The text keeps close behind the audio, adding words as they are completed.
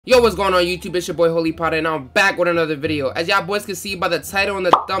Yo, what's going on YouTube? It's your boy Holy Prada, and I'm back with another video. As y'all boys can see by the title and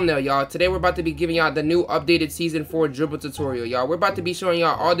the thumbnail, y'all, today we're about to be giving y'all the new updated season 4 dribble tutorial, y'all. We're about to be showing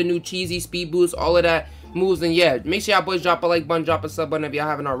y'all all the new cheesy speed boosts, all of that moves, and yeah, make sure y'all boys drop a like button, drop a sub button if y'all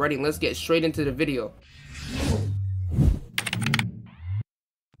haven't already, and let's get straight into the video.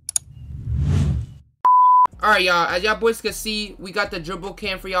 Alright, y'all, as y'all boys can see, we got the dribble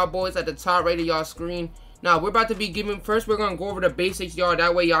cam for y'all boys at the top right of y'all screen. Now, we're about to be giving, first we're going to go over the basics, y'all.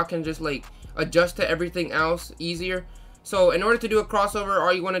 That way y'all can just, like, adjust to everything else easier. So, in order to do a crossover,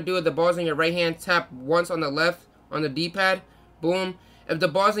 all you want to do is the ball's in your right hand, tap once on the left on the D-pad. Boom. If the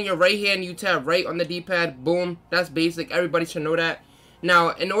ball's in your right hand, you tap right on the D-pad. Boom. That's basic. Everybody should know that. Now,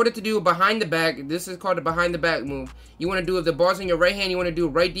 in order to do behind the back, this is called the behind the back move. You want to do, if the ball's in your right hand, you want to do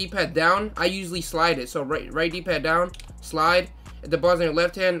right D-pad down. I usually slide it. So, right D-pad down, slide. If the ball's in your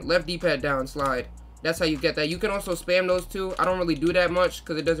left hand, left D-pad down, slide. That's how you get that. You can also spam those two. I don't really do that much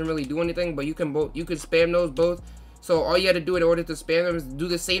because it doesn't really do anything, but you can spam those both. So all you got to do in order to spam them is do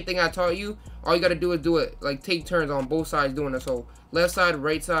the same thing I taught you. All you got to do is do it, like, take turns on both sides doing it. So left side,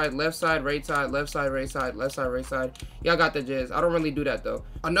 right side, left side, right side, left side, right side, left side, right side. Y'all got the jizz. I don't really do that though.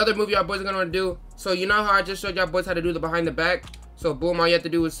 Another move y'all boys are gonna do. So you know how I just showed y'all boys how to do the behind the back. So boom, all you have to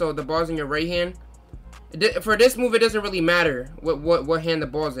do is, so the ball's in your right hand. For this move, it doesn't really matter what hand the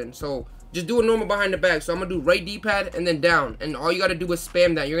ball's in. So just do a normal behind the back. So I'm gonna do right D-pad and then down, and all you gotta do is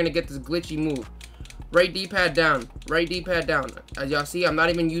spam that. You're gonna get this glitchy move. Right D-pad down, right D-pad down. As y'all see, I'm not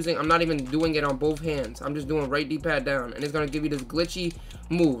even doing it on both hands. I'm just doing right D-pad down, and it's gonna give you this glitchy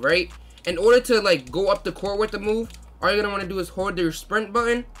move, right? In order to, like, go up the court with the move, all you're gonna want to do is hold your sprint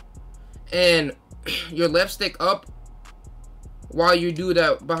button and your left stick up while you do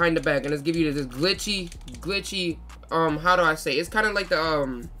that behind the back, and it's give you this glitchy how do I say, it's kind of like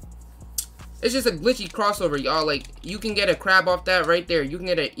the it's just a glitchy crossover, y'all. Like, you can get a crab off that right there. You can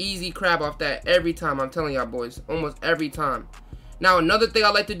get an easy crab off that every time. I'm telling y'all boys, almost every time. Now, another thing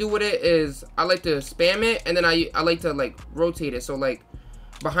I like to do with it is I like to spam it, and then I like to, like, rotate it. So, like,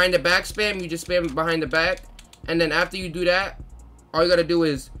 behind the back spam, you just spam behind the back, and then after you do that, all you gotta do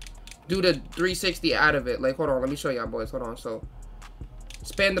is do the 360 out of it. Like, hold on, let me show y'all boys. Hold on. So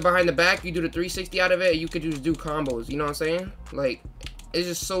spam the behind the back, you do the 360 out of it, and you could just do combos. You know what I'm saying? Like, it's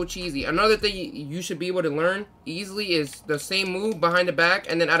just so cheesy. Another thing you should be able to learn easily is the same move behind the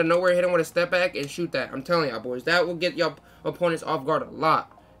back, and then out of nowhere hit him with a step back and shoot that. I'm telling y'all boys, that will get your opponents off guard a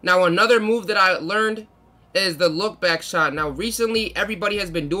lot. Now, another move that I learned is the look back shot. Now, recently everybody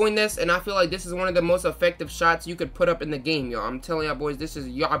has been doing this, and I feel like this is one of the most effective shots you could put up in the game, y'all. I'm telling y'all boys, this is,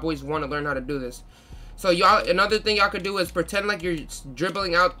 y'all boys want to learn how to do this. So y'all, another thing y'all could do is pretend like you're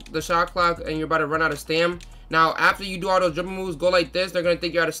dribbling out the shot clock and you're about to run out of stam. Now, after you do all those dribble moves, go like this. They're going to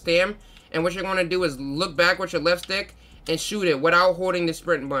think you're out of stam. And what you're going to do is look back with your left stick and shoot it without holding the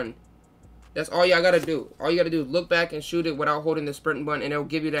sprint button. That's all y'all got to do. All you got to do is look back and shoot it without holding the sprint button, and it'll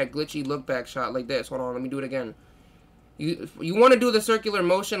give you that glitchy look back shot like this. Hold on, let me do it again. You want to do the circular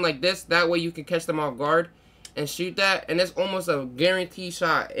motion like this. That way you can catch them off guard and shoot that, and it's almost a guaranteed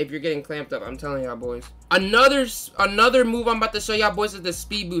shot if you're getting clamped up. I'm telling y'all boys. Another move I'm about to show y'all boys is the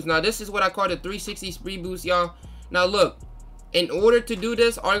speed boost. Now, this is what I call the 360 speed boost, y'all. Now look, in order to do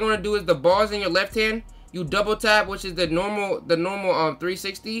this, all you're gonna do is the ball's in your left hand, you double tap, which is the normal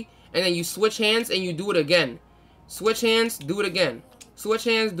 360, and then you switch hands and you do it again. Switch hands, do it again. Switch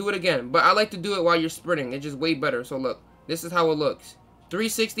hands, do it again. But I like to do it while you're sprinting. It's just way better. So look, this is how it looks.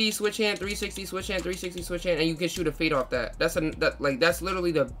 360 switch hand, 360 switch hand, 360 switch hand, and you can shoot a fade off that. That's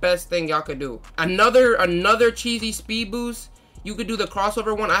literally the best thing y'all could do. Another cheesy speed boost, you could do the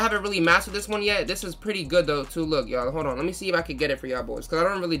crossover one. I haven't really mastered this one yet. This is pretty good though too. Look, y'all, hold on, let me see if I can get it for y'all boys, because I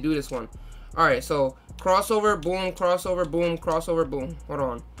don't really do this one. All right, so crossover, boom, crossover, boom, crossover, boom. Hold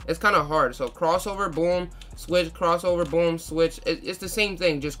on, it's kind of hard. So crossover, boom, switch, crossover, boom, switch. It's the same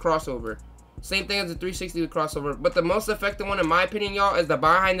thing, just crossover. Same thing as the 360 with crossover. But the most effective one, in my opinion, y'all, is the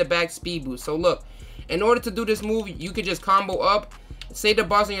behind the back speed boost. So look, in order to do this move, you could just combo up. Say the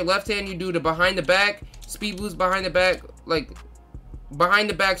ball's in your left hand, you do the behind the back, speed boost behind the back, like behind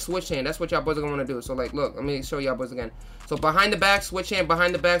the back switch hand. That's what y'all boys are gonna want to do. So like, look, let me show y'all boys again. So behind the back switch hand,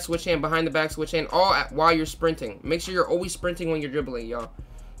 behind the back switch hand, behind the back switch hand, all while you're sprinting. Make sure you're always sprinting when you're dribbling, y'all.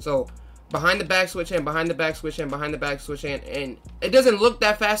 So behind the back switch hand, behind the back switch hand, behind the back switch hand, and it doesn't look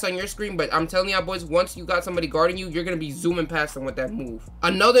that fast on your screen, but I'm telling y'all boys, once you got somebody guarding you, you're gonna be zooming past them with that move.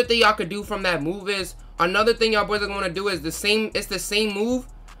 Another thing y'all could do from that move is, another thing y'all boys are gonna do is the same. It's the same move,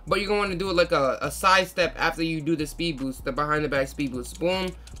 but you're going to do it like a side step after you do the speed boost, the behind the back speed boost. Boom,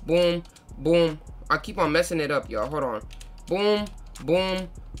 boom, boom. I keep on messing it up, y'all. Hold on. Boom, boom.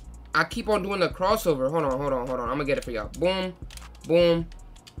 I keep on doing the crossover. Hold on. I'm gonna get it for y'all. Boom, boom.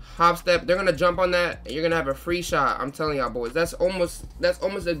 hop step, they're gonna jump on that, and you're gonna have a free shot. I'm telling y'all boys, that's almost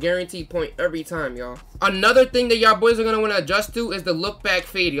a guaranteed point every time, y'all. Another thing that y'all boys are gonna want to adjust to is the look back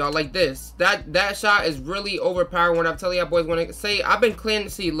fade, y'all. Like this, that shot is really overpowering. When I'm telling y'all boys, when I say I've been clan,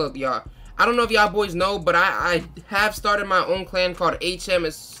 see, look, y'all, I don't know if y'all boys know, but I have started my own clan called HM.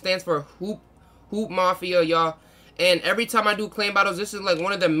 It stands for Hoop Mafia, y'all. And every time I do clan battles, this is like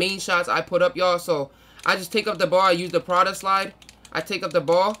one of the main shots I put up, y'all. So I just take up the ball, I use the Prada slide, I take up the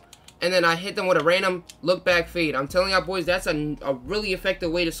ball, and then I hit them with a random look back fade. I'm telling y'all boys, that's a really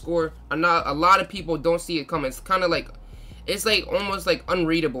effective way to score. A lot of people don't see it coming. It's kind of like, it's like almost like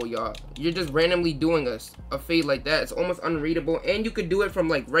unreadable, y'all. You're just randomly doing a fade like that. It's almost unreadable, and you could do it from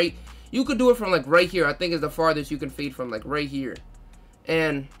like right here. I think is the farthest you can fade from, like right here.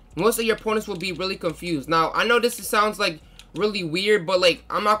 And most of your opponents will be really confused. Now, I know this sounds like really weird, but like,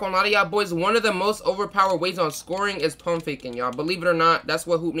 I'm not gonna lie to y'all boys, one of the most overpowered ways on scoring is pump faking, y'all. Believe it or not, that's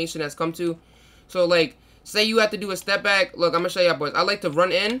what Hoop Nation has come to. So like, say you have to do a step back. Look, I'm gonna show y'all boys. I like to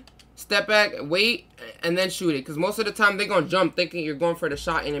run in, step back, wait, and then shoot it, because most of the time they're gonna jump thinking you're going for the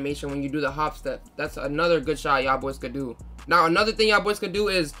shot animation when you do the hop step. That's another good shot y'all boys could do. Now, another thing y'all boys could do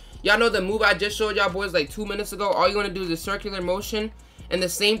is, y'all know the move I just showed y'all boys like 2 minutes ago? All you want to do is a circular motion, and the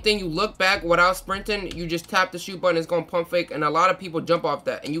same thing, you look back without sprinting, you just tap the shoot button, it's going to pump fake, and a lot of people jump off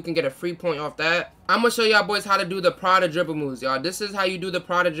that, and you can get a free point off that. I'm going to show y'all boys how to do the Prada dribble moves, y'all. This is how you do the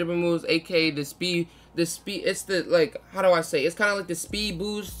Prada dribble moves, aka the speed, it's the, like, how do I say, it's kind of like the speed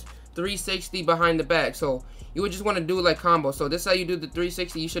boost 360 behind the back. So you would just want to do like combo. So this is how you do the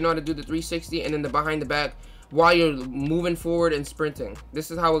 360. You should know how to do the 360 and then the behind the back while you're moving forward and sprinting.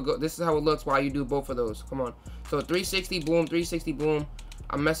 This is how it this is how it looks while you do both of those. Come on. So 360 boom, 360 boom.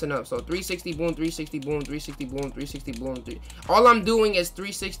 I'm messing up. So 360 boom, 360 boom, 360 boom, 360 boom. All I'm doing is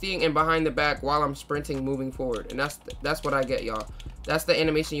 360ing and behind the back while I'm sprinting, moving forward, and that's what I get, y'all. That's the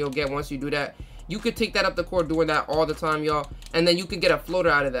animation you'll get once you do that. You could take that up the court doing that all the time, y'all, and then you can get a floater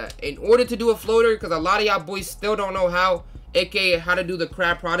out of that. In order to do a floater, because a lot of y'all boys still don't know how, aka how to do the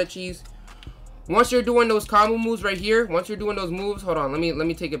crab Prada cheese. Once you're doing those combo moves right here, once you're doing those moves, hold on, let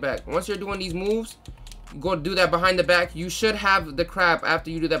me take it back. Once you're doing these moves, you go do that behind the back. You should have the crab after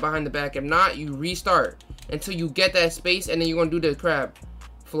you do that behind the back. If not, you restart until you get that space, and then you're gonna do the crab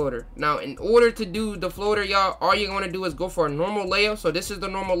floater. Now, in order to do the floater, y'all, all you're gonna do is go for a normal layup. So this is the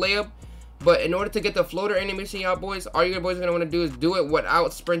normal layup. But in order to get the floater animation, y'all boys, all you boys are gonna want to do is do it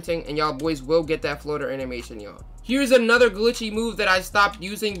without sprinting, and y'all boys will get that floater animation, y'all. Here's another glitchy move that I stopped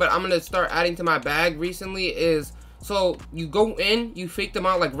using, but I'm gonna start adding to my bag recently. Is so you go in, you fake them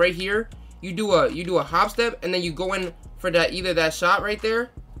out like right here. You do a hop step, and then you go in for that, either that shot right there,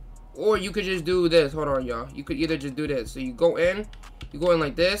 or you could just do this. Hold on, y'all. You could either just do this. So you go in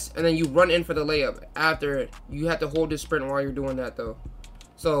like this, and then you run in for the layup. After you have to hold this sprint while you're doing that though.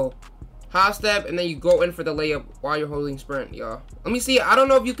 So hop step, and then you go in for the layup while you're holding sprint, y'all. Let me see. I don't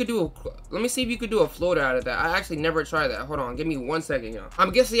know if you could do let me see if you could do a floater out of that. I actually never tried that. Hold on, give me 1 second, y'all.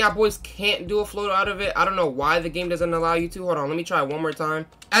 I'm guessing y'all boys can't do a floater out of it. I don't know why the game doesn't allow you to. Hold on, let me try one more time.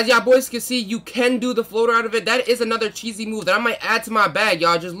 As y'all boys can see, you can do the floater out of it. That is another cheesy move that I might add to my bag,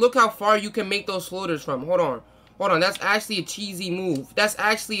 y'all. Just look how far you can make those floaters from. Hold on, that's actually a cheesy move. That's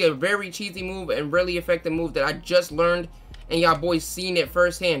actually a very cheesy move and really effective move that I just learned, and y'all boys seen it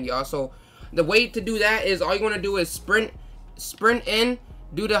firsthand, y'all. So the way to do that is all you want to do is sprint in,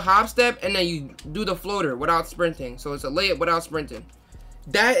 do the hop step, and then you do the floater without sprinting. So it's a layup without sprinting.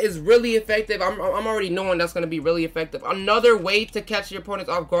 That is really effective. I'm already knowing that's going to be really effective. Another way to catch your opponents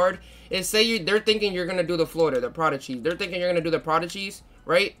off guard is, say they're thinking you're going to do the floater, the Prada cheese. They're thinking you're going to do the Prada cheese,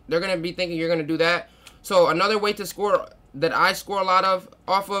 right? They're going to be thinking you're going to do that. So another way to score that I score a lot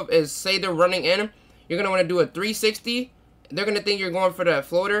off of is, say they're running in, you're going to want to do a 360. They're going to think you're going for that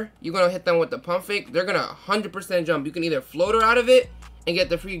floater. You're going to hit them with the pump fake. They're going to 100% jump. You can either floater out of it and get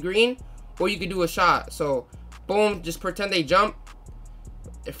the free green, or you can do a shot. So, boom, just pretend they jump.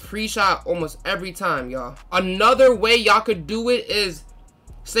 A free shot almost every time, y'all. Another way y'all could do it is,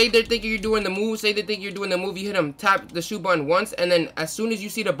 say they're thinking you're doing the move. Say they think you're doing the move. You hit them, tap the shoot button once, and then as soon as you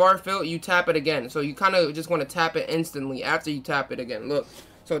see the bar fill, you tap it again. So, you kind of just want to tap it instantly after you tap it again. Look.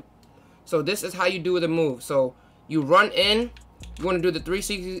 So this is how you do the move. So you run in, you want to do the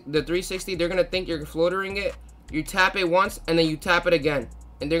 360, they're going to think you're floatering it. You tap it once, and then you tap it again.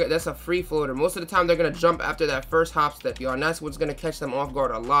 And that's a free floater. Most of the time, they're going to jump after that first hop step, y'all. And that's what's going to catch them off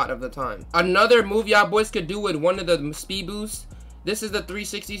guard a lot of the time. Another move y'all boys could do with one of the speed boosts. This is the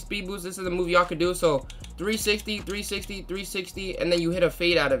 360 speed boost. This is the move y'all could do. So 360, 360, 360, and then you hit a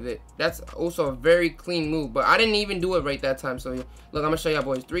fade out of it. That's also a very clean move. But I didn't even do it right that time. So look, I'm going to show y'all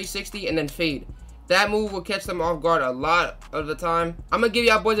boys. 360 and then fade. That move will catch them off guard a lot of the time. I'm gonna give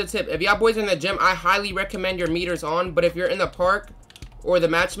y'all boys a tip. If y'all boys in the gym, I highly recommend your meters on, but if you're in the park or the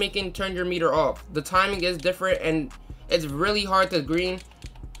matchmaking, turn your meter off. The timing is different and it's really hard to green.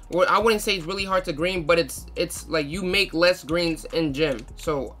 Well, I wouldn't say it's really hard to green, but it's like you make less greens in gym.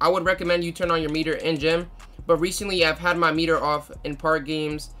 So I would recommend you turn on your meter in gym. But recently I've had my meter off in park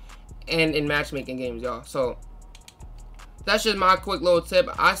games and in matchmaking games, y'all. So that's just my quick little tip.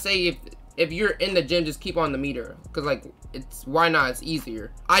 I say if you're in the gym, just keep on the meter, because like why not? It's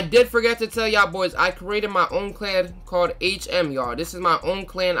easier. I did forget to tell y'all boys, I created my own clan called HM, y'all. This is my own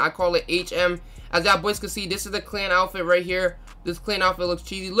clan. I call it HM. As y'all boys can see, this is the clan outfit right here. This clan outfit looks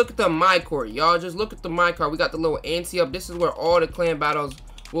cheesy. Look at the my court, y'all. Just look at the my card. We got the little ante up. This is where all the clan battles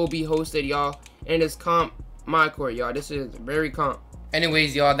will be hosted, y'all. And it's comp my court, y'all. This is very comp.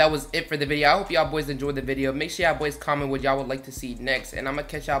 Anyways, y'all, that was it for the video. I hope y'all boys enjoyed the video. Make sure y'all boys comment what y'all would like to see next, and I'm gonna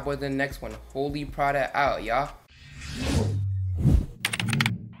catch y'all boys in the next one. Holy Prada out, y'all.